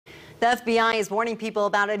The FBI is warning people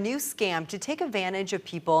about a new scam to take advantage of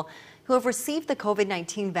people who have received the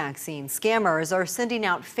COVID-19 vaccine. Scammers are sending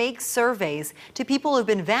out fake surveys to people who've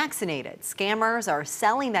been vaccinated. Scammers are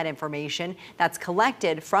selling that information that's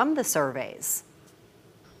collected from the surveys.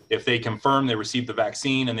 If they confirm they received the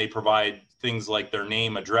vaccine and they provide things like their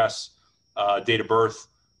name, address, date of birth,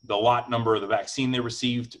 the lot number of the vaccine they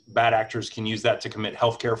received, bad actors can use that to commit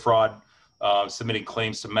healthcare fraud, submitting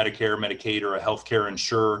claims to Medicare, Medicaid, or a healthcare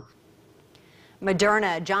insurer.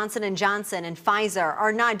 Moderna, Johnson & Johnson, and Pfizer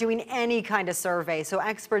are not doing any kind of survey, so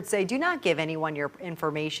experts say do not give anyone your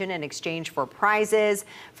information in exchange for prizes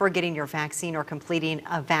for getting your vaccine or completing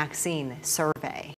a vaccine survey.